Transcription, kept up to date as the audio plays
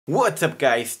What's up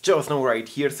guys, Snow right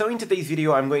here. So in today's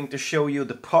video I'm going to show you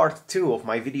the part 2 of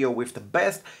my video with the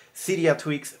best Cydia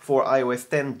tweaks for iOS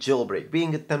 10 jailbreak,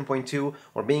 being it 10.2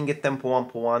 or being it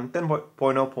 10.1.1,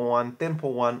 10.0.1,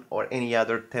 10.1 or any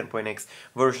other 10.x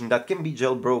version that can be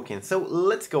jailbroken. So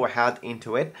let's go ahead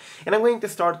into it, and I'm going to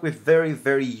start with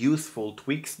very useful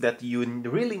tweaks that you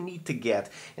really need to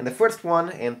get. And the first one,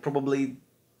 and probably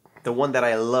the one that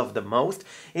I love the most,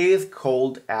 is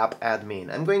called App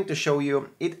Admin. I'm going to show you,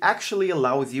 it actually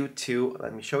allows you to,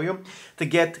 let me show you, to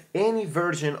get any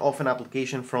version of an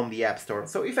application from the App Store.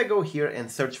 So if I go here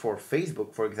and search for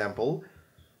Facebook, for example,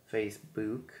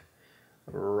 Facebook,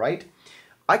 right?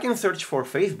 I can search for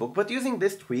Facebook, but using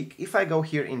this tweak, if I go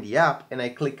here in the app and I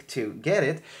click to get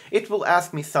it, it will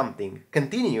ask me something.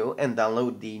 Continue and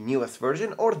download the newest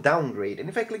version or downgrade. And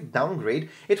if I click downgrade,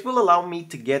 it will allow me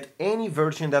to get any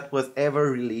version that was ever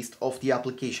released of the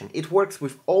application. It works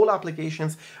with all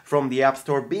applications from the App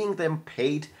Store, being them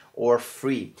paid or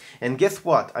free. And guess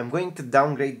what? I'm going to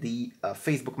downgrade the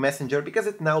Facebook Messenger because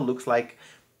it now looks like,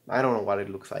 I don't know what it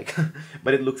looks like,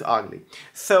 but it looks ugly.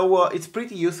 So it's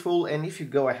pretty useful, and if you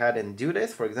go ahead and do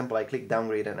this, for example, I click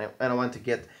downgrade and I want to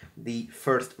get the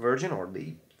first version or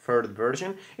the third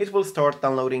version, it will start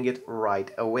downloading it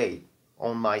right away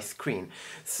on my screen.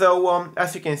 So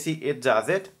as you can see, it does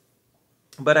it,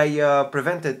 but I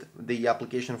prevented the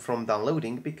application from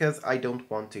downloading because I don't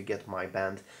want to get my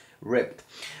band ripped.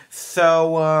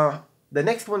 So the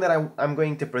next one that I'm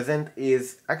going to present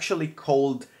is actually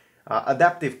called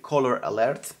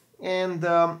AdaptiveColorAlerts, and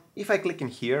if I click in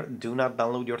here, do not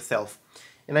download yourself,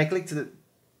 and I click to,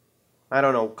 I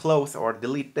don't know, close or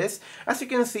delete this, as you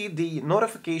can see the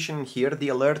notification here, the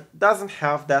alert, doesn't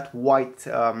have that white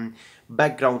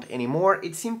background anymore.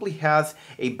 It simply has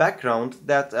a background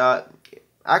that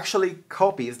actually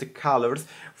copies the colors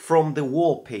from the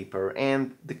wallpaper,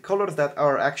 and the colors that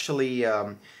are actually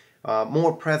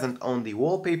more present on the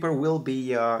wallpaper will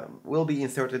be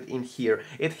inserted in here.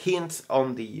 It hints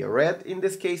on the red in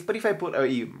this case, but if I put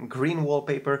a green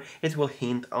wallpaper, it will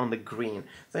hint on the green.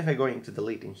 So if I go into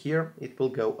delete in here, it will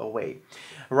go away.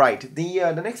 Right,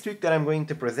 the next trick that I'm going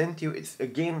to present you is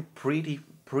again pretty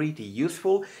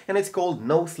useful, and it's called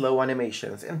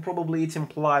NoSlowAnimations, and probably it's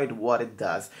implied what it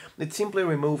does. It simply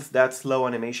removes that slow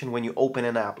animation when you open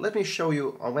an app. Let me show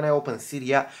you when I open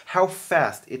Cydia how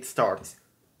fast it starts.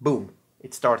 Boom,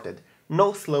 it started.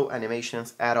 No slow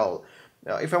animations at all.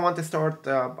 If I want to start,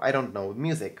 I don't know,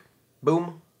 music,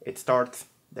 boom, it starts,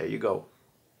 there you go.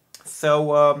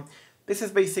 So this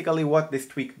is basically what this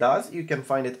tweak does. You can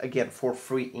find it again for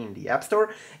free in the App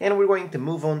Store, and we're going to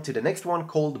move on to the next one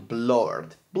called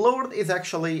Bloard. Bloard is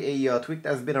actually a tweak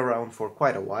that's been around for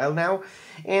quite a while now,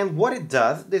 and what it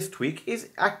does, this tweak, is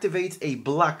activates a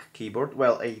black keyboard,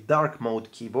 well, a dark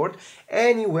mode keyboard,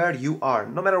 anywhere you are.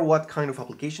 No matter what kind of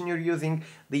application you're using,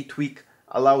 the tweak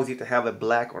allows you to have a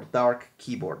black or dark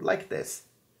keyboard like this.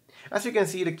 As you can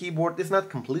see, the keyboard is not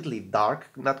completely dark,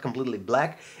 not completely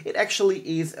black. It actually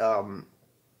is a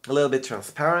little bit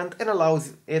transparent and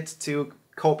allows it to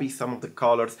copy some of the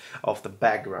colors of the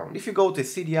background. If you go to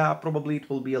Cydia, probably it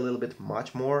will be a little bit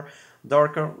much more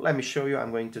darker. Let me show you.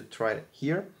 I'm going to try it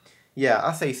here. Yeah,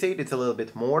 as I said, it's a little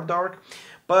bit more dark,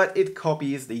 but it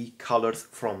copies the colors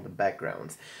from the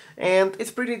backgrounds. And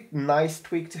it's pretty nice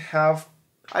tweak to have.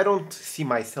 I don't see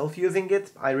myself using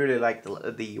it. I really like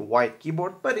the white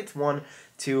keyboard, but it's one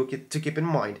to keep in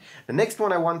mind. The next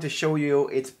one I want to show you,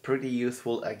 it's pretty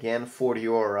useful again for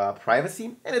your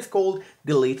privacy, and it's called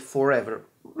Delete Forever.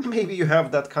 Maybe you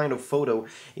have that kind of photo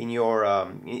in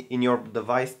your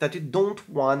device that you don't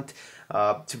want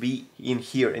to be in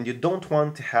here, and you don't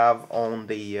want to have on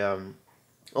the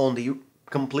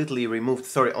completely removed,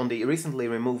 sorry, on the recently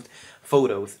removed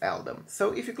photos album.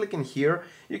 So if you click in here,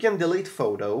 you can delete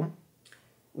photo,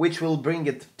 which will bring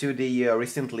it to the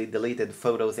recently deleted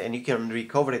photos, and you can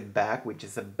recover it back, which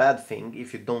is a bad thing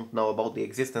if you don't know about the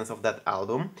existence of that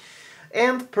album.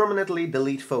 And permanently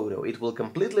delete photo. It will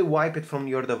completely wipe it from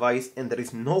your device, and there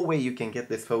is no way you can get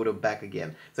this photo back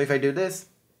again. So if I do this,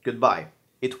 goodbye.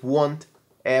 It won't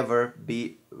ever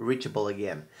be reachable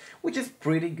again, which is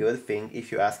pretty good thing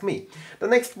if you ask me. The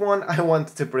next one I want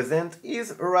to present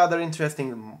is rather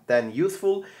interesting than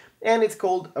useful, and it's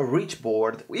called a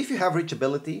ReachBoard. If you have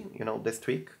reachability, you know, this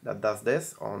tweak that does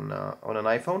this on an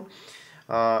iPhone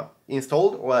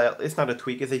installed, well, it's not a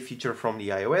tweak, it's a feature from the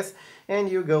iOS,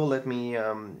 and you go, let me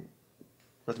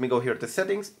go here to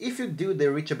settings. If you do the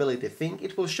reachability thing,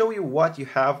 it will show you what you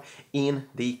have in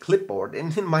the clipboard,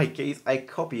 and in my case I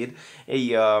copied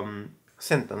a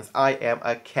sentence, I am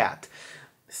a cat.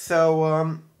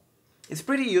 So It's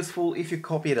pretty useful if you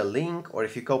copied a link, or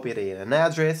if you copied an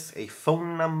address, a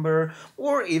phone number,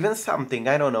 or even something,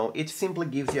 I don't know. It simply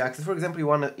gives you access. For example,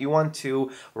 you want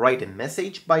to write a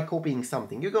message by copying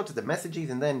something. You go to the messages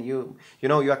and then you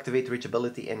activate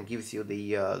reachability and gives you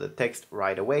the text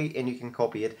right away, and you can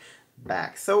copy it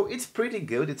back. So it's pretty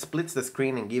good. It splits the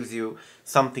screen and gives you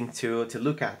something to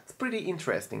look at. It's pretty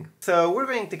interesting. So we're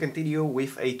going to continue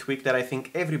with a tweak that I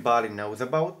think everybody knows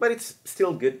about, but it's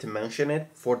still good to mention it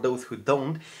for those who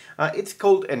don't. It's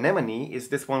called Anemone. It's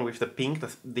this one with the pink,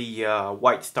 the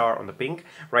white star on the pink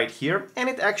right here, and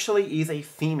it actually is a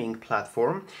theming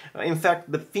platform. In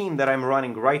fact, the theme that I'm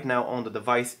running right now on the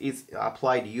device is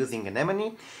applied using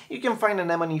Anemone. You can find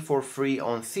Anemone for free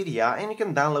on Cydia, and you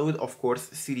can download, of course,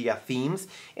 Cydia themes,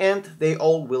 and they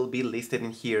all will be listed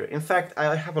in here. In fact,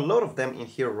 I have a lot of them in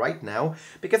here right now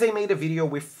because I made a video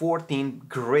with 14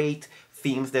 great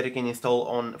themes that you can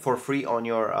install for free on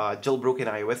your jailbroken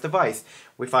iOS device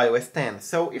with iOS 10.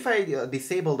 So if I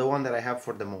disable the one that I have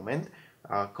for the moment,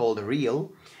 called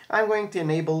Real, I'm going to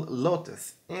enable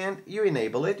Lotus, and you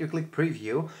enable it, you click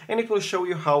preview, and it will show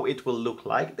you how it will look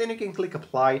like. Then you can click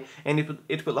apply, and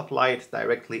it will apply it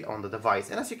directly on the device.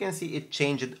 And as you can see, it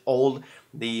changed all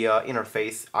the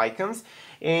interface icons,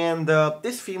 and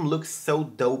this theme looks so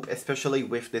dope, especially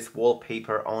with this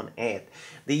wallpaper on it.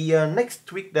 The next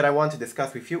tweak that I want to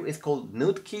discuss with you is called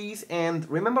NudeKeys, and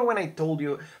remember when I told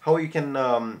you how you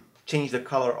can change the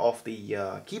color of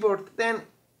the keyboard? Then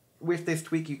with this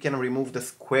tweak you can remove the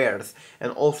squares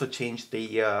and also change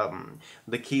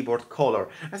the keyboard color.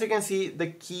 As you can see, the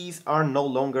keys are no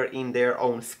longer in their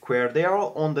own square, they are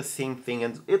all on the same thing,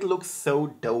 and it looks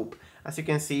so dope. As you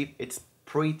can see, it's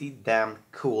pretty damn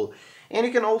cool. And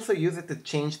you can also use it to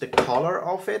change the color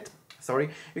of it.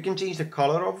 You can change the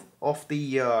color of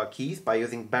the keys by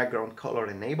using background color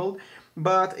enabled,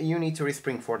 but you need to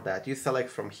respring for that. You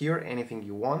select from here anything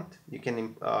you want, you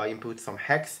can input some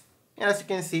hex. And as you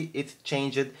can see, it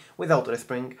changed it without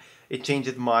respring. It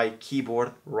changed my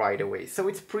keyboard right away. So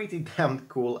it's pretty damn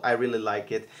cool. I really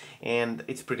like it, and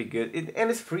it's pretty good. And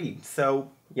it's free.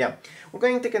 So yeah, we're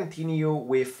going to continue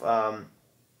with a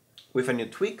new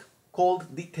tweak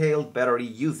called detailed battery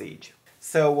usage.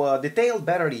 So detailed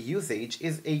battery usage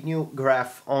is a new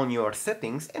graph on your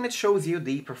settings, and it shows you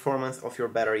the performance of your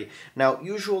battery. Now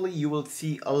usually you will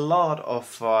see a lot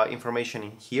of information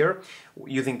in here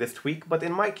using this tweak, but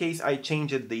in my case I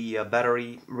changed the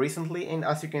battery recently, and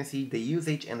as you can see, the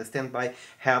usage and the standby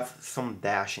have some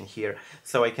dash in here,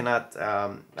 so I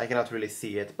cannot really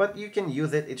see it, but you can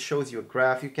use it. It shows you a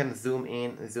graph. You can zoom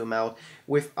in, zoom out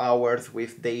with hours,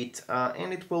 with date,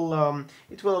 and it will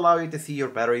allow you to see your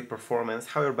battery performance,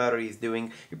 how your battery is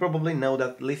doing. You probably know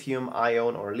that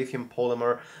lithium-ion or lithium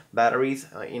polymer batteries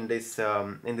in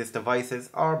these devices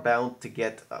are bound to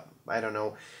get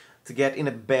in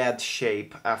a bad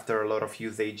shape after a lot of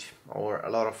usage or a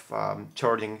lot of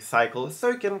charging cycles, so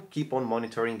you can keep on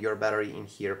monitoring your battery in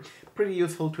here. Pretty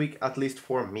useful tweak, at least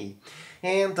for me.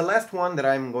 And the last one that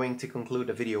I'm going to conclude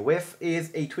the video with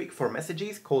is a tweak for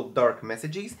messages called Dark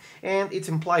Messages, and it's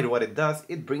implied what it does.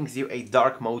 It brings you a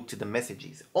dark mode to the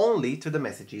messages, only to the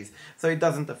messages, so it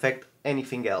doesn't affect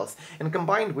anything else. And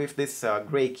combined with this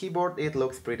gray keyboard, it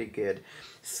looks pretty good.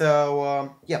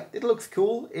 So yeah, it looks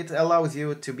cool. It allows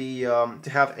you to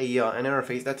have an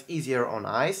interface that's easier on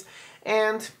eyes,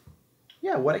 and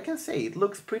yeah, what I can say, it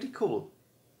looks pretty cool.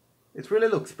 It really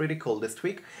looks pretty cool, this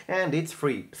tweak, and it's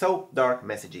free. So, Dark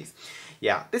Messages.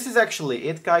 Yeah, this is actually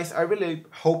it, guys. I really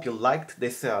hope you liked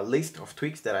this list of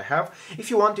tweaks that I have. If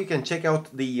you want, you can check out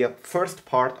the first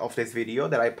part of this video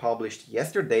that I published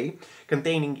yesterday,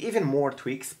 containing even more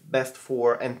tweaks best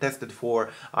for and tested for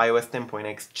iOS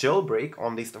 10.x Jailbreak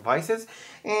on these devices.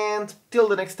 And till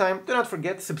the next time, do not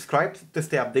forget to subscribe to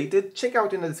stay updated. Check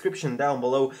out in the description down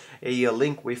below a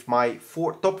link with my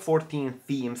top 14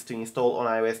 themes to install on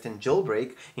iOS 10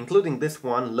 Jailbreak, including this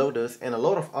one, Lotus, and a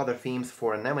lot of other themes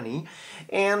for Anemone.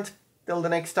 And till the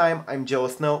next time, I'm Joe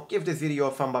Snow. Give this video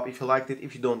a thumb up if you liked it.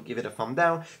 If you don't, give it a thumb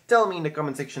down. Tell me in the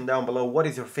comment section down below what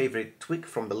is your favorite tweak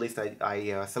from the list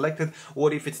I selected,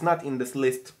 or if it's not in this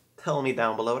list, tell me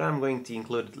down below and I'm going to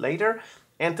include it later.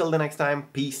 Until the next time,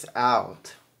 peace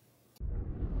out.